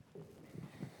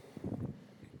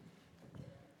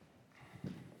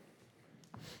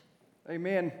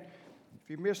Amen. If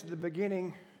you missed the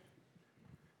beginning,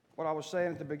 what I was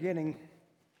saying at the beginning,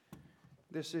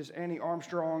 this is Annie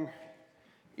Armstrong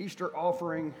Easter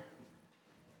offering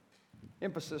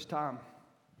emphasis time.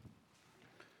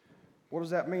 What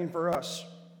does that mean for us?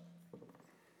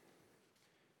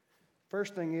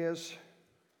 First thing is,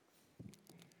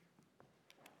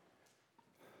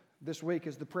 this week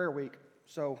is the prayer week.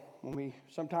 So when we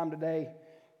sometime today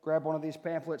grab one of these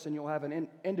pamphlets and you'll have an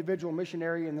individual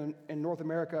missionary in North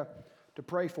America to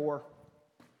pray for,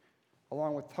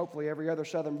 along with hopefully every other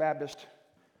Southern Baptist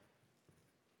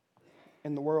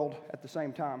in the world at the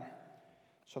same time.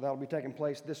 So that'll be taking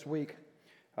place this week.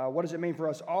 What does it mean for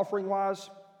us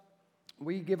offering-wise?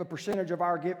 We give a percentage of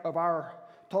our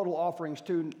total offerings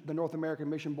to the North American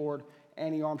Mission Board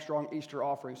Annie Armstrong Easter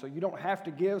offering. So you don't have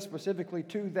to give specifically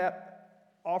to that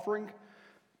offering.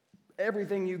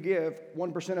 Everything you give,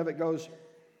 1% of it goes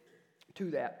to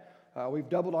that. We've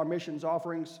doubled our missions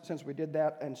offerings since we did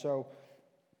that, and so,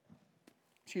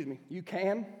 you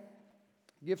can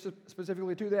give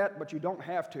specifically to that, but you don't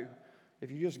have to. If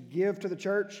you just give to the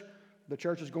church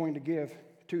is going to give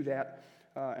to that.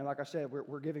 And like I said,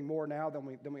 we're giving more now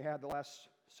than we had the last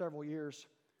several years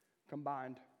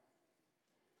combined.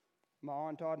 Am I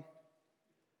on, Todd?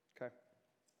 Okay.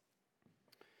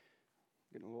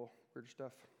 Getting a little weird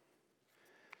stuff.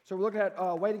 So we're looking at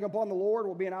waiting upon the Lord.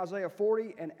 We'll be in Isaiah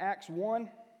 40 and Acts 1.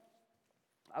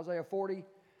 Isaiah 40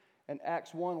 and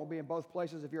Acts 1 will be in both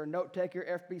places. If you're a note taker,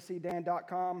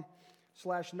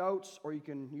 fbcdan.com/notes, or you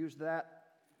can use that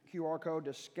QR code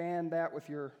to scan that with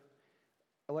your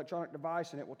electronic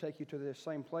device, and it will take you to the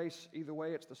same place. Either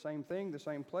way, it's the same thing, the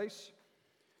same place.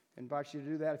 I invite you to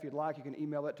do that. If you'd like, you can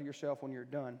email that to yourself when you're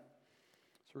done.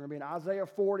 So we're going to be in Isaiah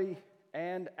 40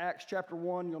 and Acts chapter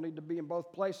 1. You'll need to be in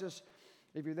both places.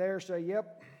 If you're there, say,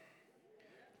 yep.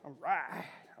 All right.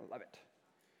 I love it.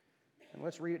 And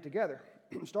let's read it together.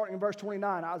 Starting in verse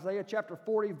 29, Isaiah chapter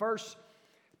 40, verse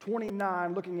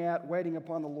 29, looking at waiting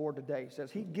upon the Lord today. It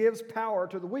says, He gives power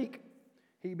to the weak,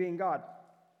 He being God.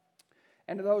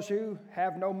 And to those who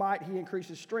have no might, He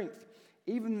increases strength.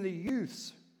 Even the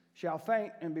youths shall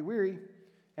faint and be weary,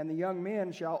 and the young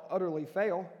men shall utterly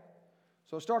fail.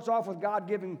 So it starts off with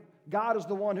God is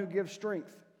the one who gives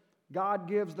strength. God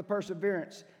gives the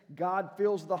perseverance. God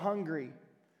fills the hungry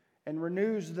and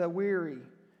renews the weary,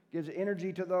 gives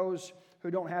energy to those who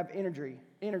don't have energy.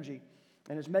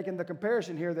 And it's making the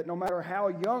comparison here that no matter how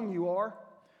young you are,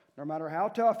 no matter how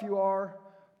tough you are,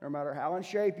 no matter how in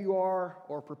shape you are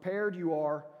or prepared you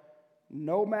are,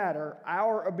 no matter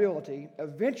our ability,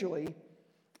 eventually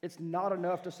it's not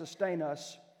enough to sustain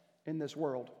us in this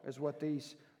world, is what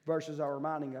these verses are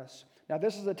reminding us. Now,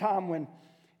 this is a time when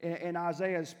in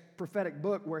Isaiah's prophetic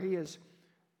book where he is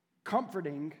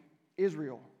comforting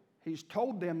Israel. He's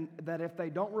told them that if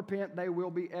they don't repent, they will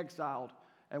be exiled.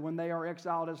 And when they are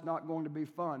exiled, it's not going to be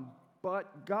fun.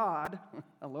 But God,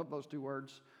 I love those two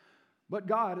words, but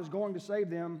God is going to save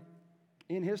them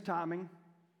in His timing.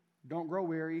 Don't grow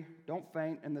weary, don't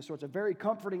faint. And so it's a very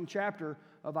comforting chapter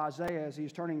of Isaiah as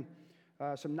he's turning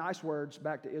some nice words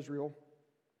back to Israel.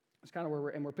 It's kind of where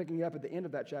we're picking up at the end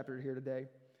of that chapter here today.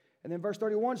 And then verse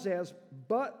 31 says,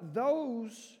 But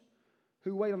those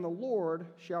who wait on the Lord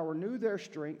shall renew their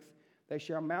strength. They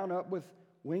shall mount up with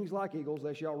wings like eagles.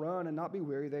 They shall run and not be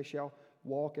weary. They shall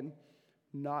walk and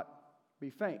not be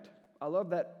faint. I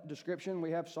love that description. We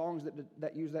have songs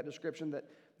that use that description, that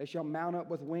they shall mount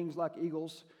up with wings like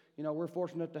eagles. You know, we're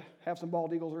fortunate to have some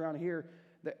bald eagles around here.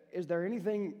 Is there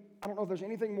anything, I don't know if there's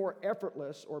anything more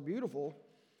effortless or beautiful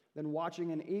than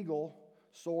watching an eagle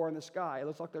soar in the sky. It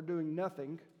looks like they're doing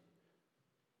nothing,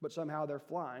 but somehow they're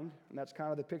flying. And that's kind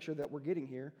of the picture that we're getting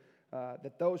here,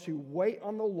 that those who wait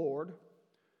on the Lord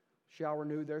shall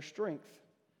renew their strength.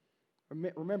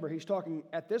 Remember, he's talking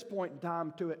at this point in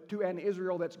time to an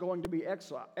Israel that's going to be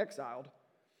exiled.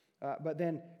 But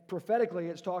then prophetically,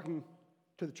 it's talking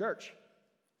to the church,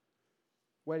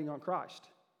 waiting on Christ.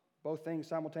 Both things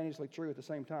simultaneously true at the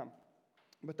same time.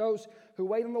 But those who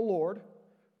wait on the Lord,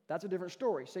 that's a different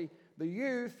story. See, the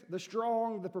youth, the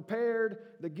strong, the prepared,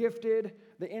 the gifted,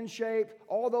 the in shape,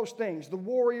 all those things, the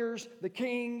warriors, the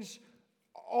kings,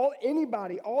 all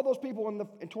those people in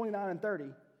 29 and 30,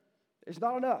 it's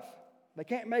not enough. They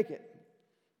can't make it.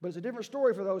 But it's a different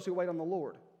story for those who wait on the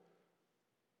Lord.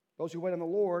 Those who wait on the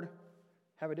Lord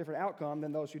have a different outcome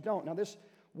than those who don't. Now, this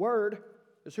word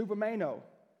is hupomeno.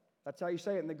 That's how you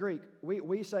say it in the Greek.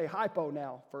 We say hypo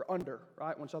now for under,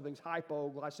 right? When something's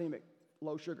hypoglycemic,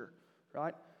 low sugar,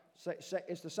 right?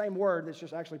 It's the same word that's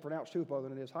just actually pronounced hupo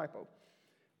than it is hypo.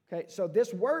 Okay, so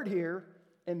this word here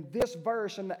in this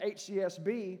verse in the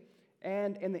HCSB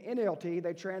And in the NLT,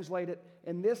 they translate it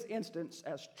in this instance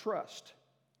as trust,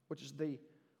 which is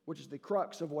the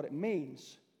crux of what it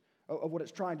means, of what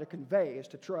it's trying to convey, is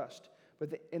to trust.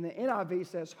 But in the NIV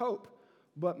says hope,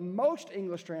 but most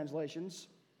English translations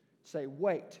say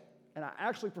wait. And I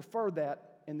actually prefer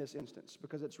that in this instance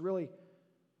because it's really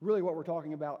what we're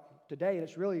talking about today, and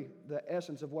it's really the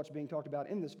essence of what's being talked about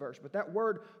in this verse. But that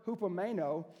word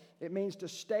hupomeno, it means to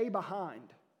stay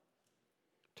behind,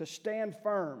 to stand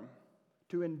firm,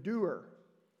 to endure,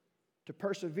 to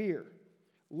persevere.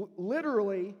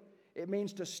 Literally, it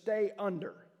means to stay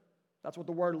under. That's what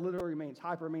the word literally means.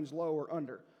 Hyper means low or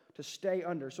under, to stay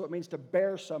under. So it means to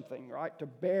bear something, right? To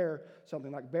bear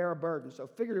something, like bear a burden. So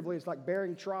figuratively, it's like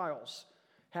bearing trials,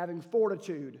 having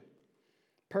fortitude,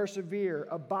 persevere,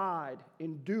 abide,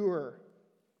 endure,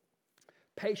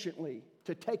 patiently,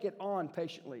 to take it on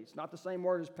patiently. It's not the same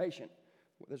word as patient.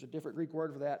 There's a different Greek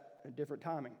word for that, a different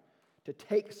timing. To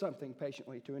take something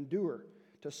patiently, to endure,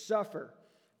 to suffer.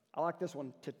 I like this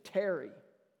one, to tarry.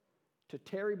 To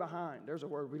tarry behind. There's a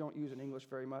word we don't use in English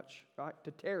very much, right?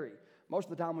 To tarry. Most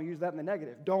of the time we use that in the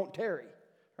negative. Don't tarry,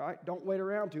 right? Don't wait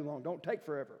around too long. Don't take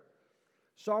forever.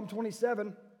 Psalm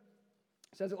 27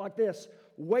 says it like this: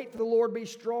 wait for the Lord, be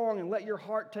strong, and let your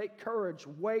heart take courage.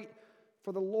 Wait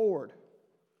for the Lord.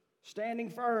 Standing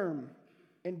firm,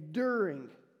 enduring.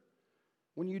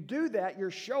 When you do that,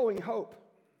 you're showing hope,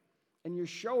 and you're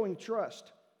showing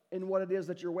trust in what it is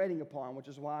that you're waiting upon, which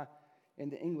is why in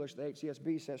the English, the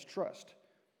HCSB says trust.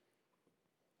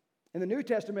 In the New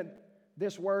Testament,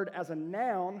 this word as a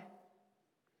noun,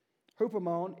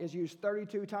 hupomon, is used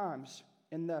 32 times.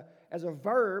 As a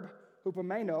verb,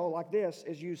 hupomeno, like this,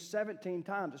 is used 17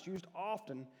 times. It's used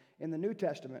often in the New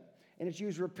Testament, and it's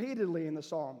used repeatedly in the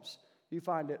Psalms. You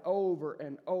find it over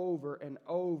and over and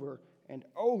over and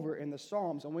over in the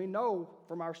Psalms. And we know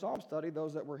from our Psalm study,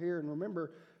 those that were here and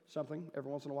remember something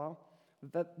every once in a while,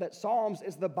 that Psalms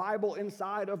is the Bible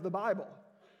inside of the Bible.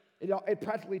 It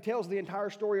practically tells the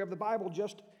entire story of the Bible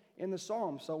just in the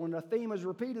Psalms. So when a theme is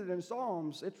repeated in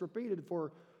Psalms, it's repeated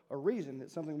for a reason.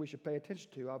 It's something we should pay attention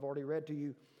to. I've already read to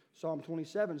you Psalm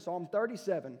 27, Psalm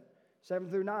 37, 7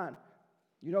 through 9.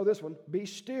 You know this one. Be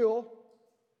still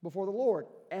before the Lord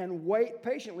and wait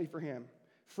patiently for him.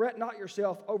 Fret not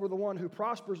yourself over the one who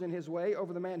prospers in his way,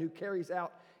 over the man who carries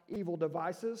out evil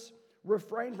devices.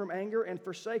 Refrain from anger and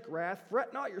forsake wrath.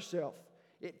 Fret not yourself.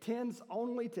 It tends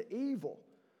only to evil.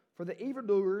 For the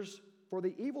evildoers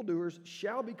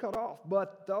shall be cut off,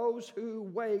 but those who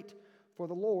wait for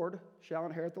the Lord shall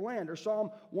inherit the land. Or Psalm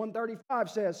 135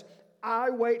 says, I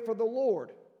wait for the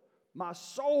Lord. My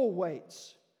soul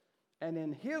waits. And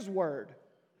in his word,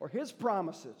 or his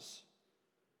promises,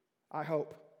 I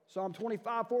hope. Psalm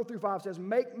 25, 4 through 5 says,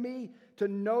 make me to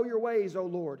know your ways, O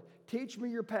Lord. Teach me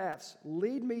your paths.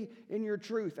 Lead me in your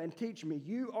truth and teach me.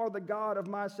 You are the God of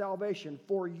my salvation.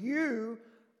 For you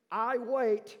I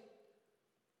wait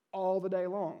all the day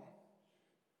long.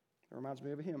 It reminds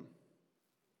me of a hymn.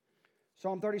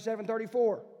 Psalm 37,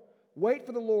 34. Wait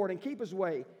for the Lord and keep his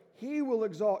way. He will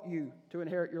exalt you to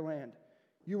inherit your land.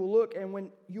 You will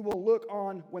look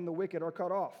on when the wicked are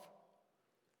cut off.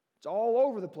 It's all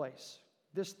over the place.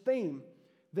 This theme,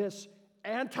 this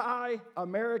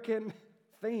anti-American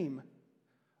theme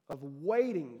of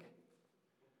waiting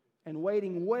and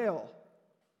waiting well,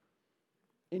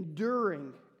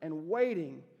 enduring and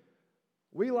waiting.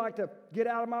 We like to get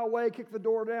out of my way, kick the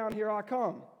door down, here I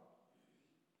come.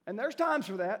 And there's times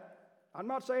for that. I'm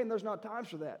not saying there's not times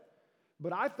for that.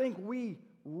 But I think we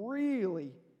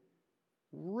really,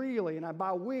 and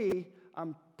by we,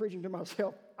 I'm preaching to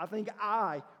myself, I think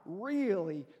I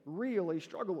really, really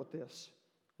struggle with this.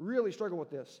 Really struggle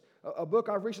with this. A book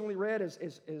I've recently read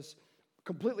is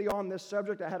completely on this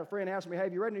subject. I had a friend ask me, hey,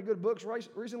 have you read any good books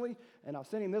recently? And I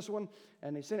sent him this one,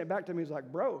 and he sent it back to me. He's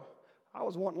like, bro, I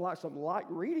was wanting like some light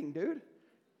reading, dude.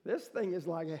 This thing is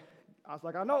like, I was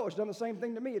like, I know, it's done the same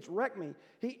thing to me. It's wrecked me.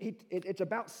 It's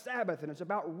about Sabbath, and it's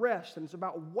about rest, and it's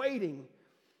about waiting.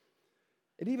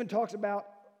 It even talks about,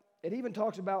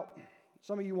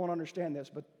 some of you won't understand this,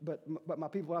 but my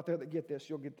people out there that get this,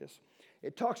 you'll get this.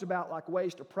 It talks about like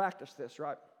ways to practice this,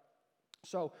 right?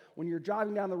 So when you're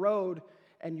driving down the road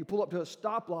and you pull up to a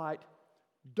stoplight,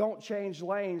 don't change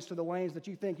lanes to the lanes that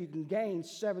you think you can gain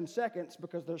 7 seconds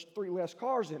because there's 3 less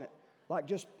cars in it. Like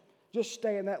just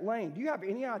stay in that lane. Do you have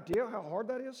any idea how hard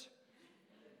that is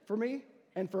for me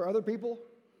and for other people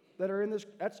that are in this?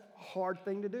 That's a hard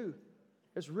thing to do.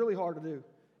 It's really hard to do.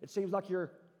 It seems like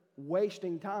you're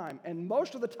wasting time. And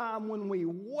most of the time when we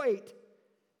wait,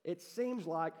 it seems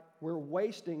like we're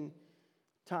wasting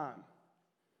time.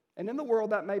 And in the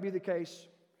world, that may be the case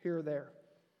here or there.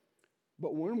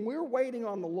 But when we're waiting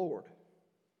on the Lord,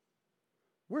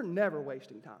 we're never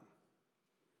wasting time.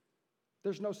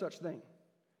 There's no such thing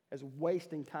as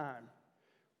wasting time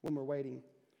when we're waiting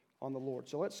on the Lord.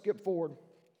 So let's skip forward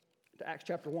to Acts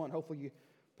chapter 1. Hopefully you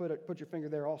put your finger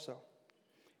there also.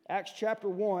 Acts chapter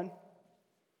 1,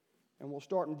 and we'll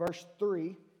start in verse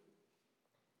 3.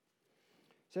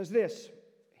 Says this,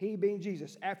 he being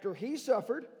Jesus, after he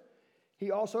suffered, he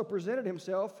also presented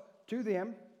himself to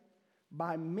them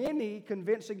by many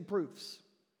convincing proofs,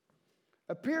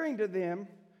 appearing to them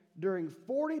during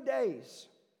 40 days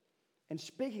and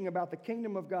speaking about the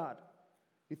kingdom of God.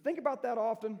 You think about that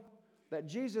often, that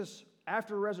Jesus,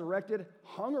 after resurrected,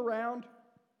 hung around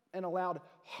and allowed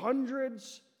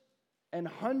hundreds and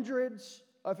hundreds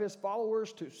of his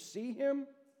followers to see him,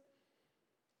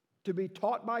 to be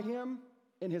taught by him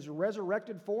in his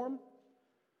resurrected form,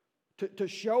 to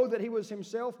show that he was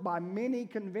himself by many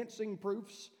convincing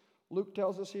proofs. Luke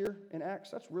tells us here in Acts.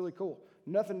 That's really cool.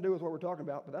 Nothing to do with what we're talking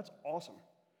about, but that's awesome.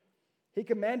 He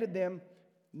commanded them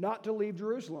not to leave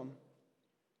Jerusalem.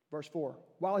 Verse 4.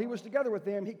 While he was together with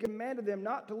them, he commanded them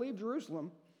not to leave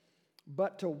Jerusalem,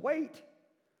 but to wait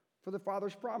for the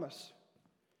Father's promise.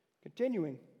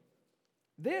 Continuing.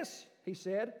 This, he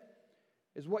said,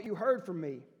 is what you heard from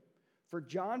me. For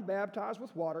John baptized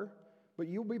with water, but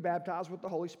you will be baptized with the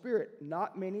Holy Spirit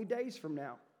not many days from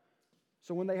now.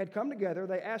 So when they had come together,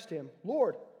 they asked him,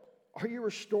 Lord, are you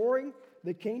restoring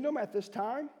the kingdom at this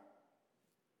time?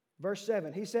 Verse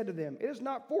 7, he said to them, it is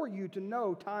not for you to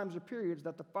know times or periods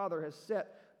that the Father has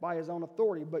set by his own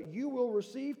authority, but you will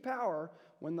receive power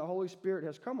when the Holy Spirit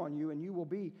has come on you, and you will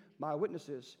be my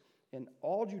witnesses in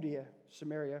all Judea,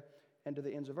 Samaria, and to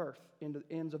the ends of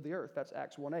the earth. That's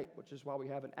Acts 1:8, which is why we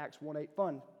have an Acts 1:8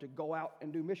 fund to go out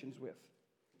and do missions with.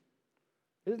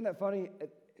 Isn't that funny?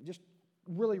 Just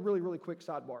really, really, really quick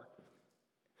sidebar.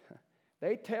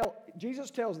 Jesus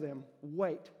tells them,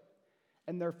 wait.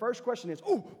 And their first question is,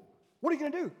 oh, what are you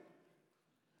going to do?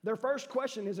 Their first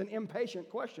question is an impatient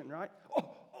question, right?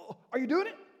 Oh, are you doing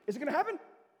it? Is it going to happen?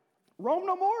 Rome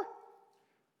no more?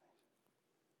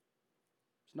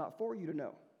 It's not for you to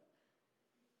know.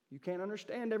 You can't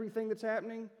understand everything that's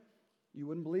happening. You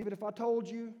wouldn't believe it if I told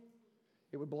you.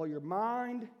 It would blow your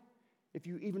mind if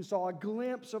you even saw a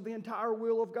glimpse of the entire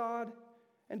will of God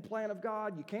and plan of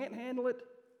God. You can't handle it.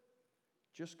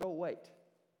 Just go wait,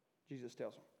 Jesus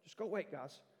tells them. Just go wait,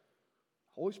 guys.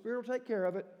 Holy Spirit will take care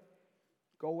of it.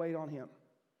 Go wait on him.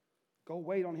 Go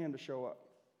wait on him to show up.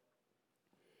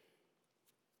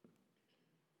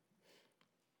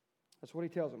 That's what he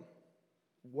tells them.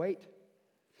 Wait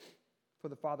for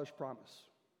the Father's promise.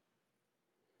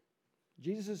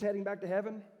 Jesus is heading back to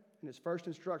heaven, and his first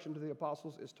instruction to the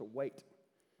apostles is to wait.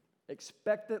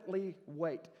 Expectantly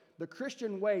wait. The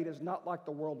Christian wait is not like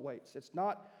the world waits. It's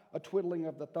not a twiddling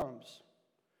of the thumbs.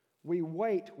 We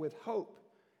wait with hope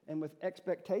and with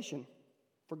expectation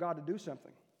for God to do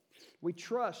something. We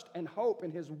trust and hope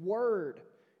in his word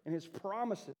and his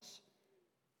promises.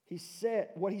 He said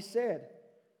what he said.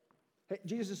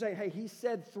 Jesus is saying, hey, he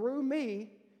said through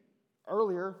me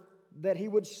earlier that he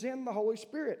would send the Holy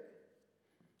Spirit.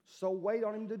 So wait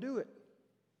on him to do it.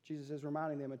 Jesus is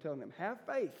reminding them and telling them, have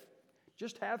faith.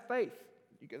 Just have faith.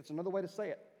 It's another way to say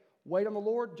it. Wait on the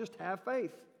Lord, just have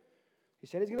faith. He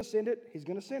said he's going to send it. He's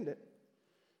going to send it.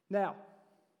 Now,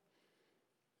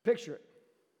 picture it.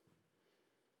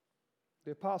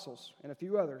 The apostles and a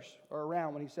few others are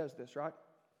around when he says this, right?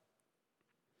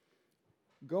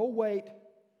 Go wait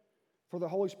for the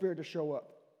Holy Spirit to show up.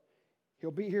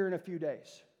 He'll be here in a few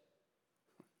days.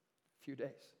 A few days.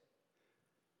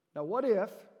 Now, what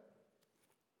if,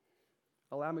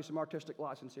 allow me some artistic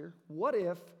license here, what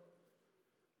if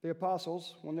the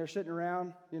apostles, when they're sitting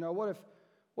around,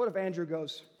 what if Andrew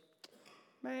goes,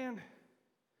 man,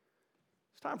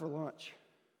 it's time for lunch.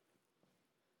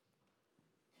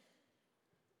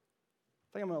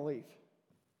 I think I'm going to leave.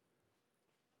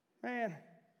 Man,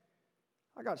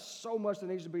 I got so much that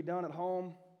needs to be done at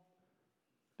home.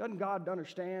 Doesn't God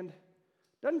understand?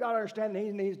 Doesn't God understand that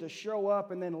he needs to show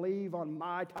up and then leave on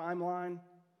my timeline?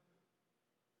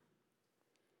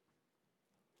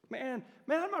 Man,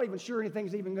 I'm not even sure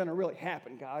anything's even going to really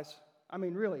happen, guys. I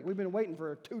mean, really, we've been waiting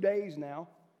for 2 days now.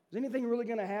 Is anything really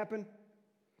going to happen?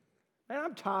 Man,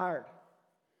 I'm tired.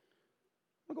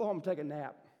 I'm going to go home and take a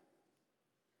nap.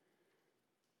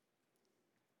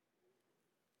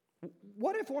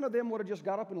 What if one of them would have just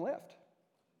got up and left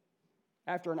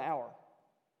after an hour,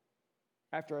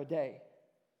 after a day,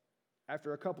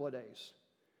 after a couple of days?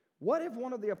 What if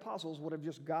one of the apostles would have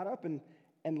just got up and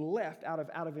left out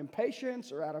of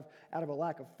impatience or out of a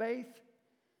lack of faith,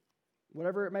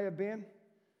 whatever it may have been,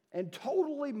 and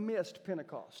totally missed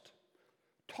Pentecost?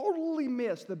 totally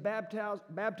miss the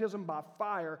baptism by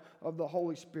fire of the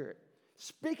Holy Spirit.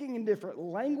 Speaking in different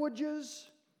languages,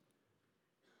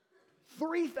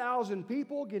 3,000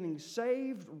 people getting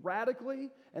saved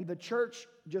radically, and the church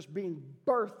just being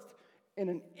birthed in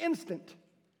an instant.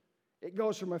 It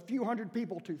goes from a few hundred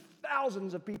people to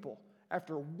thousands of people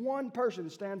after one person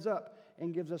stands up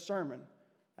and gives a sermon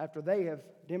after they have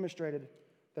demonstrated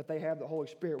that they have the Holy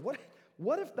Spirit.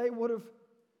 What if they would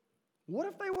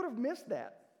have missed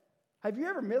that? Have you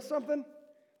ever missed something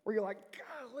where you're like,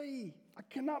 golly, I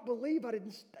cannot believe I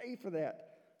didn't stay for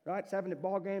that? Right? It's happened at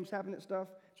ball games, happened at stuff.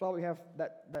 That's why we have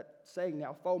that saying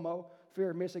now, FOMO,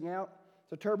 fear of missing out.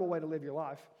 It's a terrible way to live your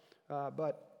life.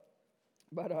 But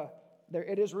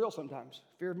it is real sometimes,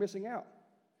 fear of missing out.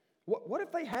 What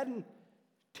if they hadn't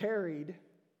tarried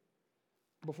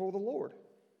before the Lord?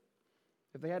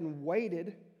 If they hadn't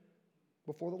waited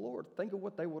before the Lord, think of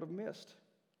what they would have missed.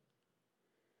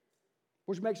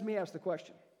 Which makes me ask the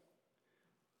question.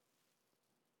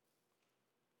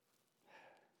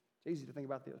 It's easy to think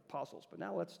about the apostles, but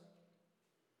now let's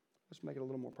make it a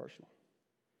little more personal.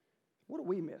 What do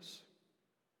we miss?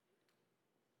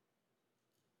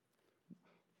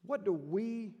 What do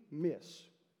we miss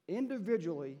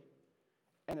individually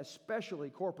and especially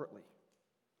corporately?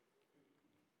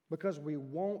 Because we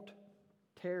won't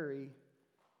tarry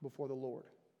before the Lord.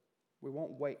 We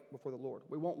won't wait before the Lord.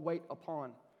 We won't wait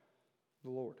upon the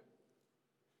Lord.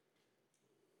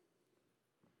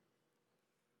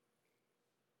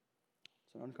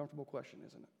 It's an uncomfortable question,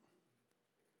 isn't it?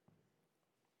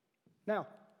 Now,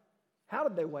 how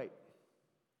did they wait?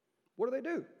 What do they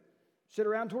do? Sit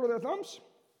around, twiddle their thumbs?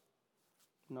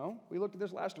 No, we looked at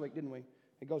this last week, didn't we?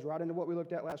 It goes right into what we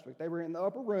looked at last week. They were in the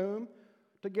upper room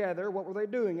together. What were they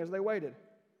doing as they waited?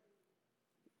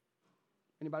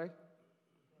 Anybody?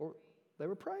 Or they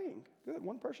were praying. Good.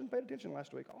 One person paid attention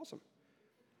last week. Awesome.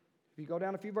 If you go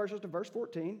down a few verses to verse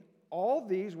 14, all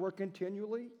these were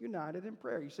continually united in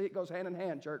prayer. You see, it goes hand in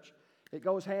hand, church. It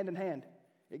goes hand in hand.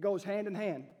 It goes hand in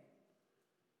hand.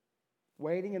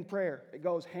 Waiting and prayer. It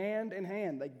goes hand in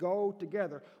hand. They go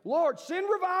together. Lord, send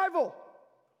revival,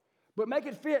 but make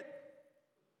it fit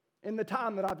in the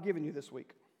time that I've given you this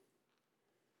week.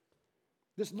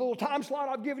 This little time slot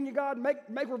I've given you, God,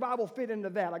 make revival fit into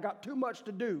that. I got too much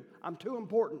to do. I'm too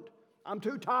important. I'm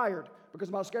too tired because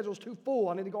my schedule's too full.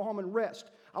 I need to go home and rest.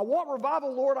 I want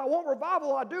revival, Lord. I want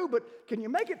revival, I do, but can you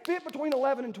make it fit between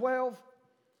 11 and 12?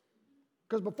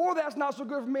 Because before that's not so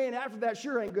good for me, and after that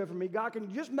sure ain't good for me. God, can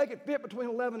you just make it fit between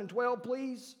 11 and 12,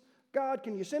 please? God,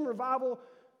 can you send revival,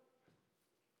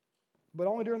 but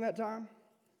only during that time?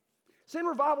 Send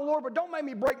revival, Lord, but don't make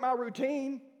me break my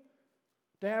routine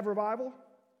to have revival.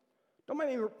 Don't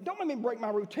make me break my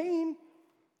routine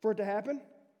for it to happen.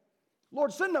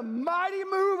 Lord, send a mighty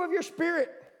move of your Spirit.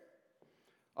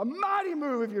 A mighty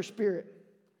move of your Spirit.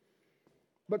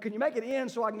 But can you make it in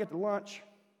so I can get to lunch?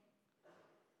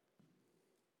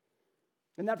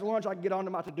 And after lunch, I can get onto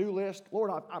my to-do list.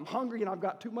 Lord, I'm hungry and I've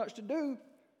got too much to do.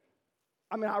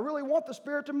 I mean, I really want the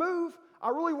Spirit to move. I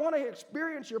really want to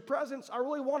experience your presence. I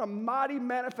really want a mighty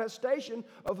manifestation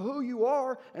of who you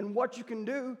are and what you can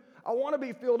do. I want to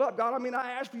be filled up, God. I mean,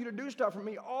 I ask for you to do stuff for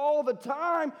me all the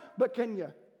time, but can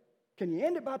you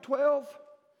end it by 12?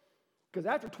 Because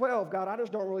after 12, God, I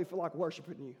just don't really feel like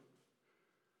worshiping you.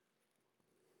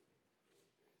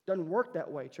 Doesn't work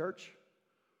that way, church.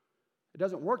 It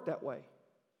doesn't work that way.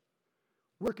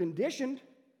 We're conditioned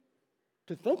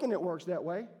to thinking it works that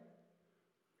way,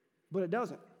 but it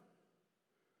doesn't.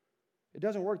 It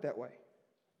doesn't work that way.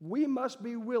 We must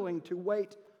be willing to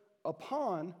wait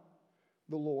upon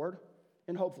the Lord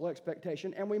in hopeful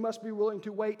expectation, and we must be willing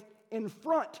to wait in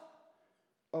front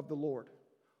of the Lord,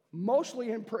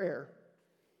 mostly in prayer,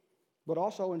 but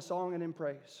also in song and in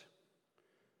praise.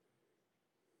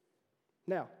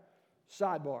 Now,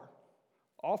 sidebar,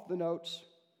 off the notes,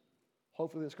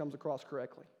 hopefully this comes across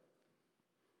correctly.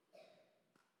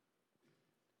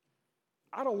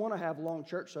 I don't want to have long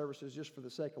church services just for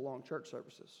the sake of long church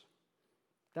services.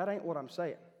 That ain't what I'm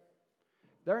saying.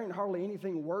 There ain't hardly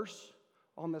anything worse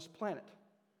on this planet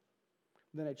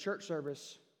than a church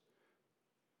service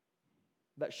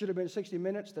that should have been 60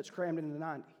 minutes that's crammed into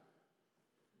 90.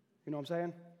 You know what I'm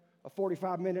saying? A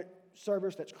 45-minute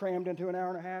service that's crammed into an hour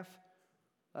and a half.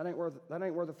 That ain't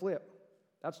worth a flip.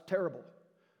 That's terrible.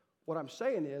 What I'm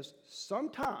saying is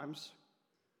sometimes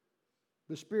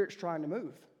the Spirit's trying to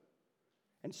move.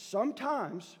 And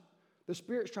sometimes the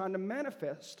Spirit's trying to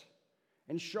manifest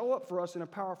and show up for us in a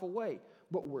powerful way.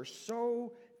 But we're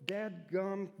so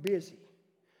dadgum busy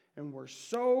and we're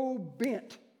so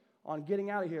bent on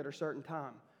getting out of here at a certain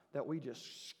time that we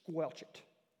just squelch it.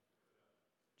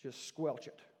 just squelch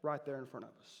it right there in front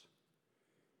of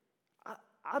us.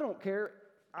 I don't care.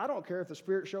 I don't care if the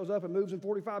Spirit shows up and moves in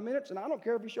 45 minutes, and I don't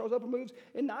care if He shows up and moves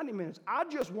in 90 minutes. I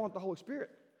just want the Holy Spirit.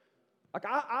 Like,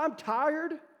 I'm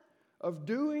tired of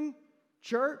doing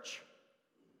church,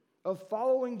 of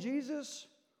following Jesus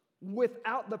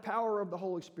without the power of the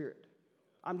Holy Spirit.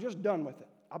 I'm just done with it.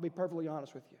 I'll be perfectly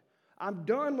honest with you. I'm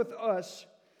done with us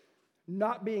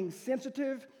not being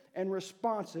sensitive and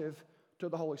responsive to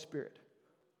the Holy Spirit.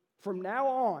 From now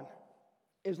on,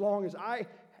 as long as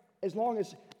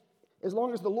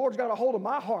the Lord's got a hold of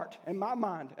my heart and my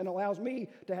mind and allows me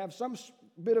to have some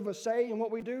bit of a say in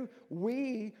what we do,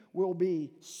 we will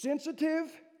be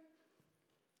sensitive,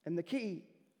 and the key,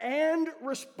 and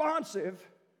responsive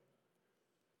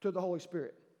to the Holy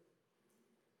Spirit.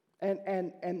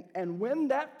 And when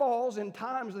that falls in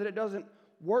times that it doesn't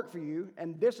work for you,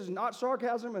 and this is not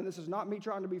sarcasm and this is not me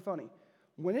trying to be funny,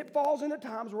 when it falls into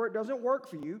times where it doesn't work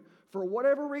for you, for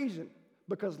whatever reason,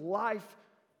 because life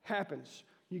happens.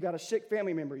 You got a sick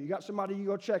family member. You got somebody you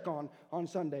go check on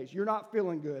Sundays. You're not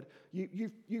feeling good.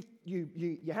 You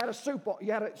had a soup,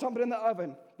 you had something in the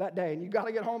oven that day, and you got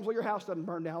to get home so your house doesn't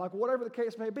burn down. Like, whatever the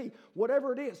case may be,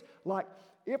 whatever it is. Like,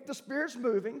 if the Spirit's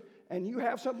moving and you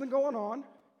have something going on,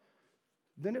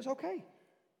 then it's okay.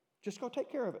 Just go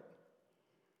take care of it.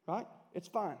 Right? It's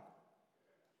fine.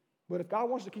 But if God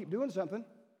wants to keep doing something,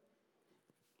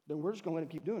 then we're just going to let Him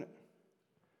keep doing it.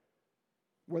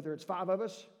 Whether it's 5 of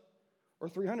us or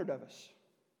 300 of us.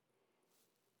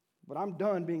 But I'm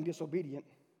done being disobedient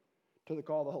to the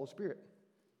call of the Holy Spirit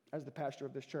as the pastor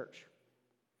of this church.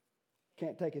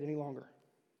 Can't take it any longer.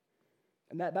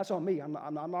 And that's on me. I'm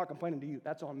not complaining to you.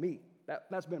 That's on me.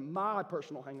 That's been my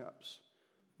personal hang-ups.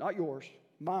 Not yours,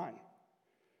 mine.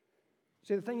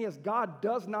 See, the thing is, God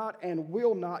does not and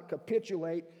will not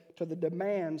capitulate to the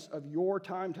demands of your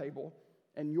timetable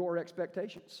and your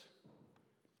expectations.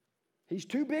 He's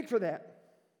too big for that.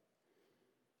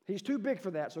 He's too big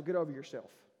for that, so get over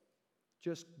yourself.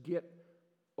 Just get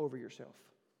over yourself.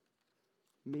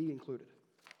 Me included.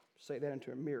 Say that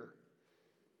into a mirror.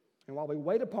 And while we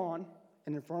wait upon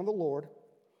and in front of the Lord,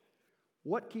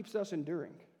 what keeps us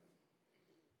enduring?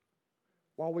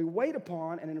 While we wait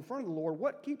upon and in front of the Lord,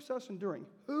 what keeps us enduring?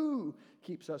 Who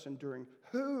keeps us enduring?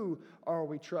 Who are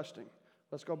we trusting?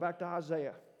 Let's go back to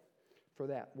Isaiah for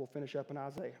that. We'll finish up in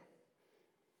Isaiah.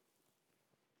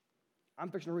 I'm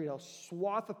fixing to read a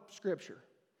swath of Scripture.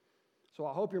 So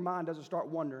I hope your mind doesn't start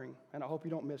wondering, and I hope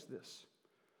you don't miss this.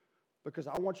 Because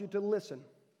I want you to listen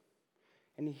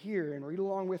and hear and read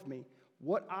along with me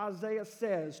what Isaiah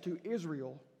says to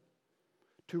Israel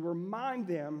to remind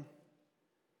them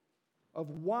of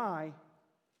why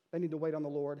they need to wait on the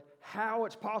Lord, how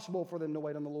it's possible for them to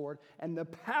wait on the Lord, and the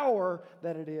power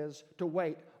that it is to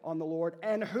wait on the Lord,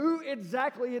 and who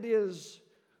exactly it is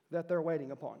that they're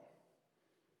waiting upon.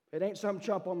 It ain't some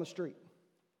chump on the street.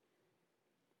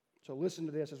 So listen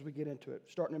to this as we get into it,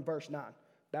 starting in verse 9.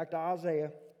 Back to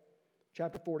Isaiah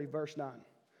chapter 40, verse 9.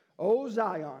 O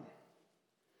Zion,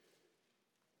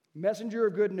 messenger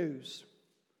of good news,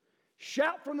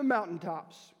 shout from the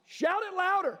mountaintops. Shout it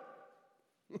louder.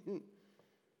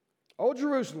 O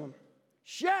Jerusalem,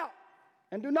 shout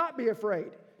and do not be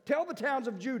afraid. Tell the towns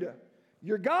of Judah,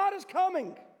 your God is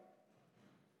coming.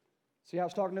 See how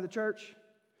it's talking to the church?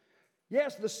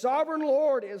 Yes, the sovereign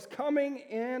Lord is coming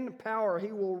in power.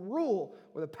 He will rule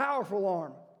with a powerful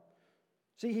arm.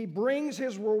 See, He brings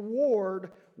His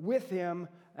reward with Him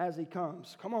as He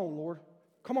comes. Come on, Lord.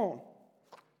 Come on.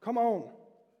 Come on.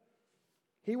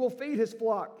 He will feed His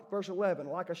flock, verse 11,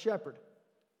 like a shepherd.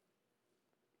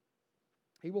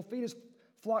 He will feed His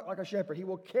flock like a shepherd. He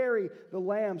will carry the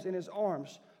lambs in His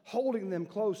arms, holding them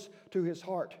close to His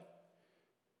heart.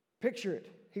 Picture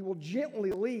it. He will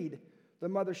gently lead the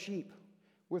mother sheep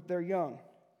with their young.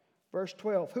 Verse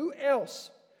 12, who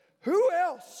else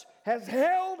has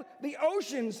held the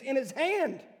oceans in His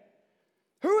hand?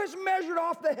 Who has measured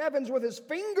off the heavens with His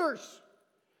fingers?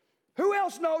 Who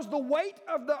else knows the weight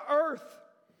of the earth,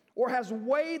 or has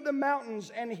weighed the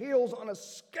mountains and hills on a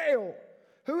scale?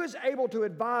 Who is able to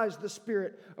advise the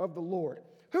Spirit of the Lord?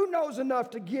 Who knows enough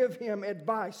to give Him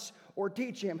advice or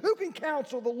teach Him? Who can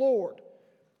counsel the Lord?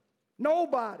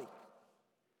 Nobody.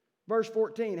 Verse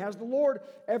 14, has the Lord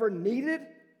ever needed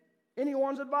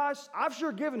anyone's advice? I've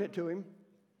sure given it to Him.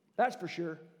 That's for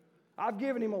sure. I've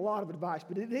given Him a lot of advice,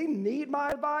 but did He need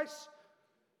my advice?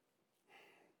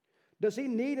 Does He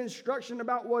need instruction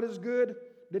about what is good?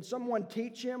 Did someone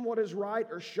teach Him what is right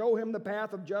or show Him the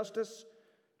path of justice?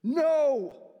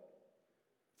 No!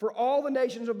 For all the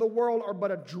nations of the world are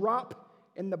but a drop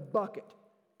in the bucket.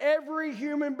 Every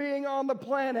human being on the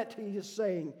planet, He is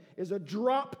saying, is a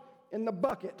drop in the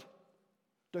bucket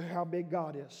to how big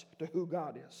God is, to who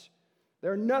God is.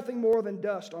 They're nothing more than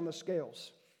dust on the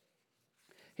scales.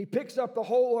 He picks up the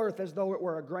whole earth as though it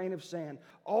were a grain of sand.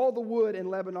 All the wood in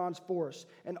Lebanon's forests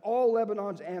and all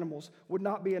Lebanon's animals would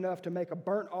not be enough to make a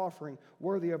burnt offering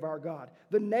worthy of our God.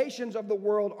 The nations of the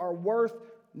world are worth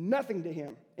nothing to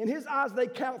him. In his eyes they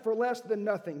count for less than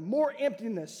nothing. More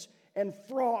emptiness and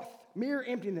froth. Mere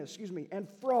emptiness, and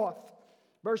froth.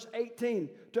 Verse 18.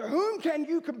 To whom can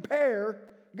you compare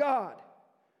God?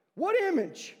 What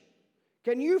image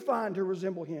can you find to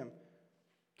resemble him?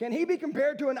 Can he be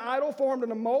compared to an idol formed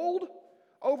in a mold,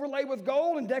 overlaid with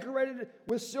gold and decorated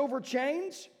with silver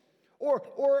chains? Or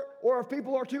if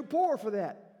people are too poor for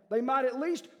that, they might at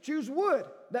least choose wood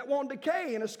that won't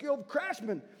decay and a skilled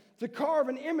craftsman to carve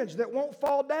an image that won't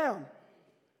fall down.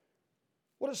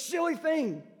 What a silly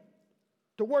thing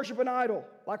to worship an idol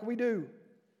like we do.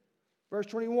 Verse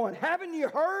 21, haven't you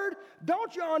heard?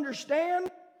 Don't you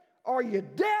understand? Are you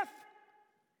deaf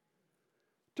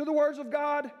to the words of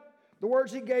God? The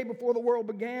words he gave before the world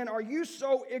began. Are you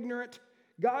so ignorant?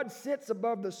 God sits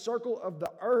above the circle of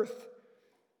the earth.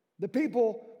 The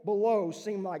people below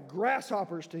seem like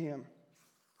grasshoppers to him.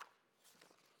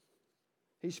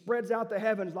 He spreads out the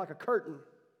heavens like a curtain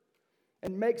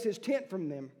and makes his tent from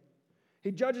them.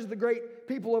 He judges the great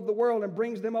people of the world and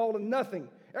brings them all to nothing.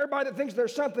 Everybody that thinks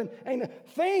there's something ain't a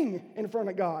thing in front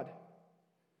of God.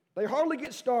 They hardly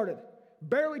get started,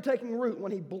 barely taking root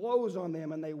when he blows on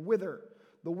them and they wither.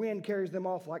 The wind carries them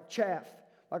off like chaff,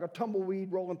 like a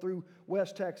tumbleweed rolling through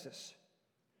West Texas.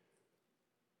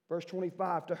 Verse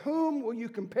 25, to whom will you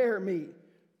compare me?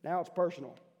 Now it's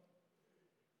personal.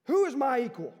 Who is my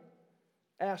equal?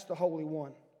 Asked the Holy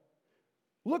One.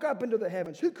 Look up into the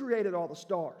heavens. Who created all the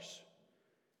stars?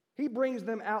 He brings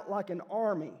them out like an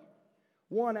army,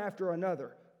 one after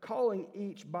another, calling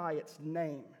each by its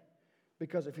name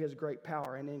because of his great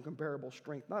power and incomparable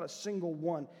strength. Not a single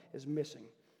one is missing.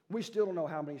 We still don't know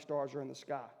how many stars are in the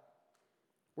sky.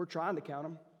 We're trying to count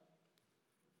them.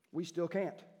 We still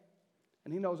can't.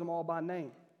 And he knows them all by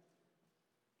name.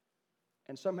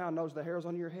 And somehow knows the hairs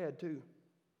on your head too.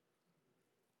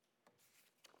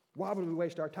 Why would we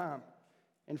waste our time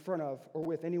in front of or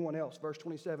with anyone else? Verse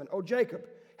 27. Oh, Jacob,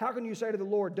 how can you say to the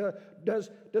Lord,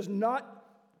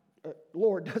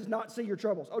 Lord does not see your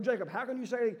troubles? Oh, Jacob, how can you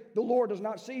say the Lord does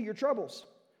not see your troubles?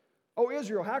 Oh,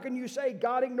 Israel, how can you say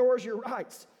God ignores your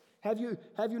rights? Have you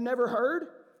never heard?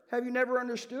 Have you never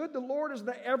understood? The Lord is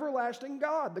the everlasting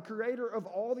God, the creator of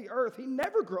all the earth. He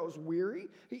never grows weary.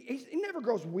 He never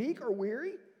grows weak or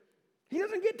weary. He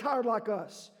doesn't get tired like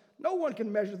us. No one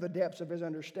can measure the depths of his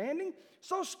understanding,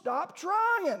 so stop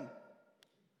trying.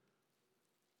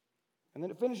 And then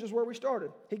it finishes where we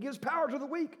started. He gives power to the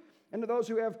weak, and to those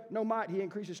who have no might he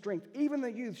increases strength. Even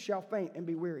the youth shall faint and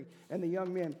be weary, and the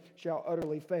young men shall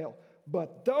utterly fail.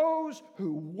 But those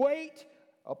who wait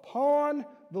upon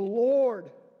the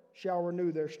Lord shall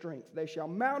renew their strength. They shall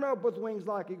mount up with wings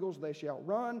like eagles. They shall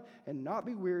run and not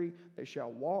be weary. They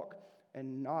shall walk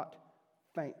and not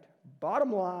faint.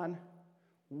 Bottom line,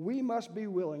 we must be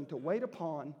willing to wait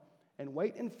upon and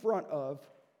wait in front of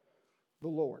the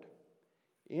Lord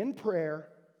in prayer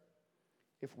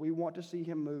if we want to see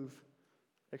him move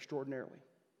extraordinarily.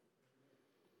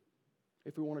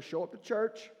 If we want to show up to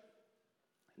church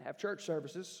and have church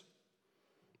services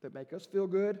that make us feel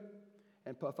good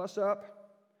and puff us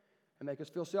up and make us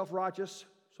feel self-righteous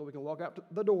so we can walk out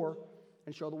the door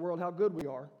and show the world how good we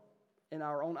are in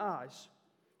our own eyes,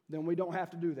 then we don't have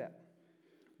to do that.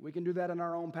 We can do that in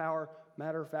our own power.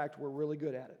 Matter of fact, we're really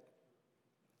good at it.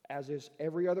 As is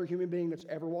every other human being that's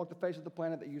ever walked the face of the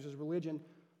planet that uses religion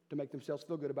to make themselves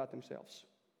feel good about themselves.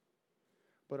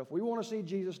 But if we want to see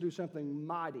Jesus do something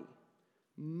mighty,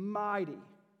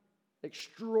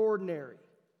 extraordinary,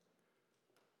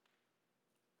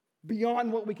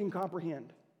 beyond what we can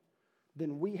comprehend,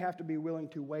 then we have to be willing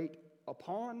to wait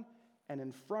upon and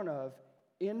in front of,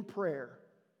 in prayer,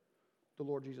 the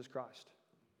Lord Jesus Christ.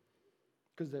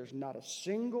 Because there's not a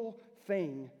single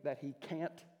thing that he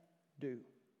can't do.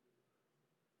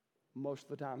 Most of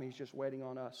the time, he's just waiting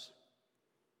on us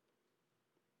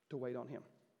to wait on him.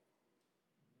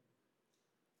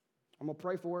 I'm going to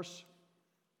pray for us.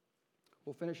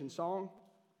 We'll finish in song.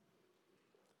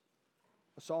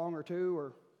 A song or two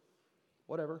or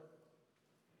whatever.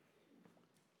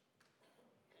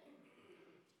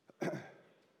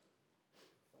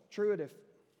 Truett, if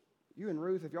you and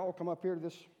Ruth, if y'all will come up here to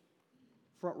this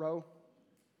front row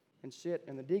and sit,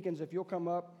 and the deacons, if you'll come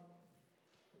up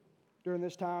during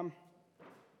this time.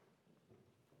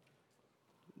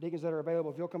 Deacons that are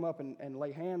available, if you'll come up and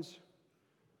lay hands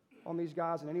on these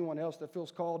guys and anyone else that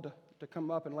feels called to come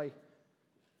up and lay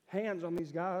hands on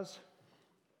these guys.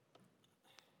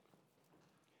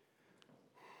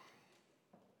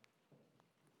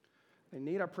 They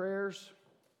need our prayers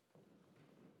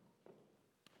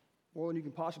more than you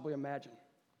can possibly imagine.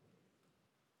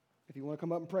 If you want to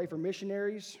come up and pray for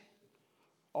missionaries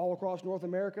all across North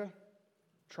America,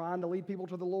 trying to lead people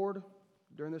to the Lord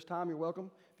during this time, you're welcome.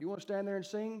 If you want to stand there and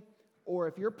sing, or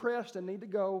if you're pressed and need to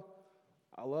go,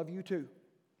 I love you too,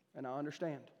 and I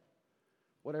understand,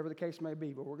 whatever the case may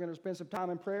be. But we're going to spend some time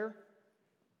in prayer,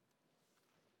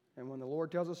 and when the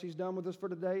Lord tells us He's done with us for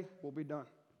today, we'll be done.